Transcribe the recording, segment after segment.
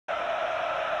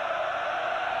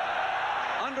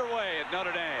underway at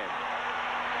Notre Dame.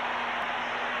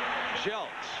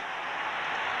 Schultz.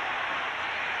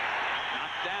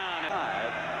 Knocked down.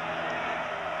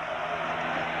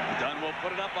 Dunn will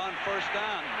put it up on first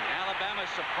down. Alabama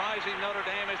surprising Notre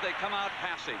Dame as they come out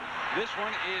passing. This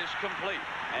one is complete,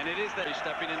 and it is that he's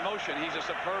stepping in motion. He's a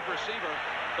superb receiver,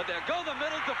 but there go the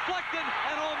middle, deflected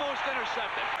and almost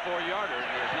intercepted. 4-yarder.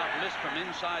 He has not missed from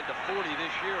inside the 40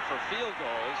 this year for field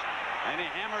goals, and he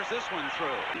hammers this one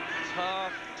through.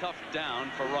 Tough down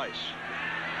for Rice.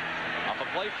 Off a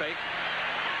play fake.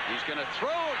 He's going to throw.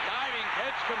 Diving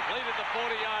catch completed the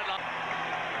 40-yard line.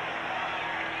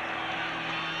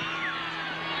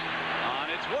 On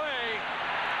its way.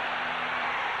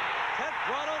 Ted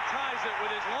Brotto ties it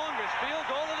with his longest field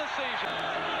goal of the season.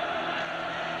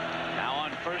 Now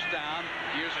on first down,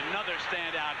 here's another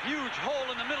standout. Huge hole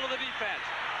in the middle of the defense.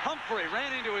 Humphrey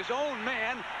ran into his own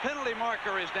man. Penalty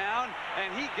marker is down, and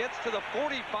he gets to the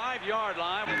 45-yard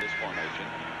line in this formation.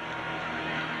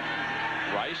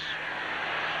 Rice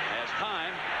has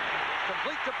time.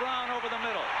 Complete to Brown over the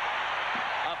middle.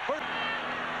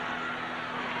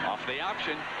 Off the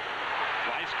option.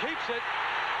 Rice keeps it.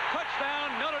 Touchdown,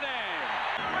 Notre Dame.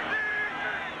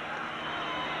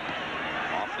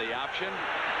 Off the option.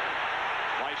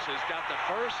 Rice has got the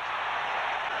first.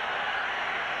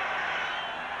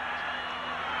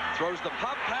 Throws the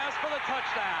pop pass for the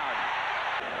touchdown.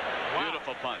 Wow.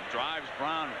 Beautiful punt. Drives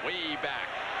Brown way back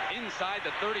inside the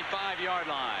 35-yard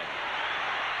line.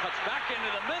 Cuts back into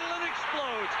the middle and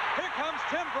explodes. Here comes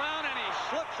Tim Brown, and he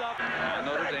slips up. And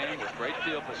Notre Dame with great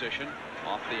field position.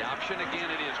 Off the option again,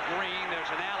 it is Green.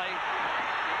 There's an alley.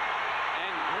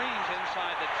 And Green's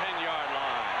inside the 10-yard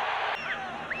line.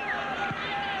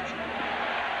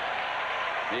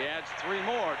 He adds 3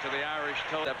 more to the Irish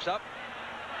total. Steps up.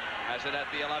 Has it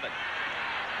at the 11.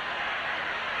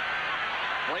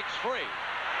 Breaks free.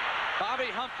 Bobby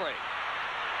Humphrey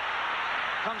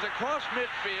comes across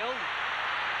midfield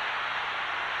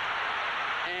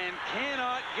and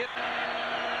cannot get.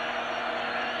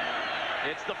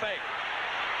 It's the fake.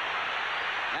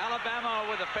 Alabama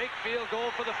with a fake field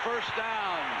goal for the first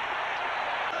down.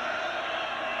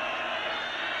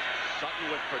 Sutton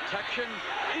with protection.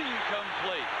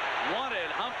 Incomplete. Wanted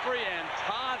Humphrey, and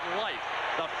Todd Light,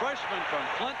 the freshman from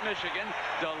Flint, Michigan,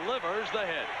 delivers the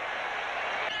hit.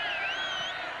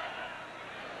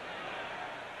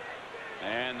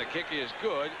 And the kick is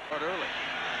good, but early.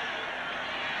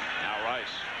 Now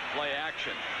Rice, play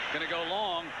action. Gonna go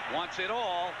long, wants it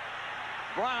all.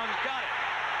 Brown's got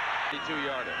it.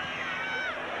 52-yarder.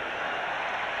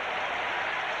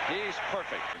 He's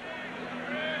perfect.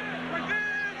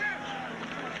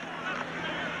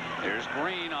 Here's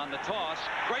Green on the toss.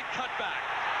 Great cutback.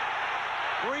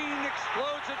 Green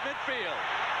explodes at midfield.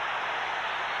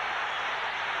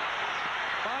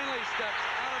 Finally steps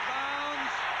out of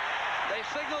bounds. They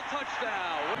signal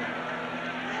touchdown.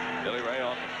 Billy Ray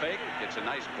off the fake. Gets a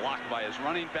nice block by his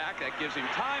running back. That gives him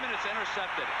time, and it's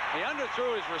intercepted. He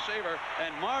underthrew his receiver, and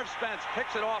Marv Spence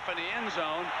picks it off in the end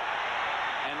zone.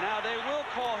 And now they will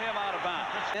call him out of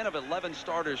bounds. 10 of 11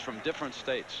 starters from different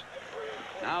states.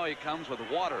 Now he comes with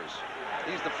Waters.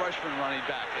 He's the freshman running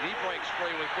back, and he breaks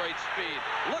free with great speed.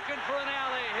 Looking for an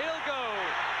alley. He'll go.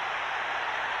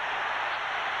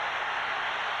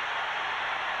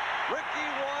 Ricky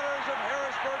Waters of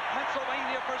Harrisburg,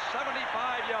 Pennsylvania for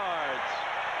 75 yards.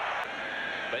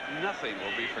 But nothing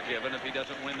will be forgiven if he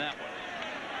doesn't win that one.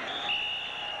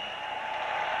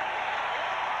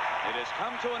 It has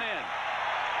come to an end.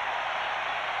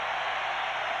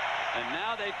 And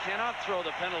now they cannot throw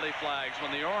the penalty flags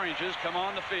when the Oranges come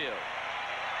on the field.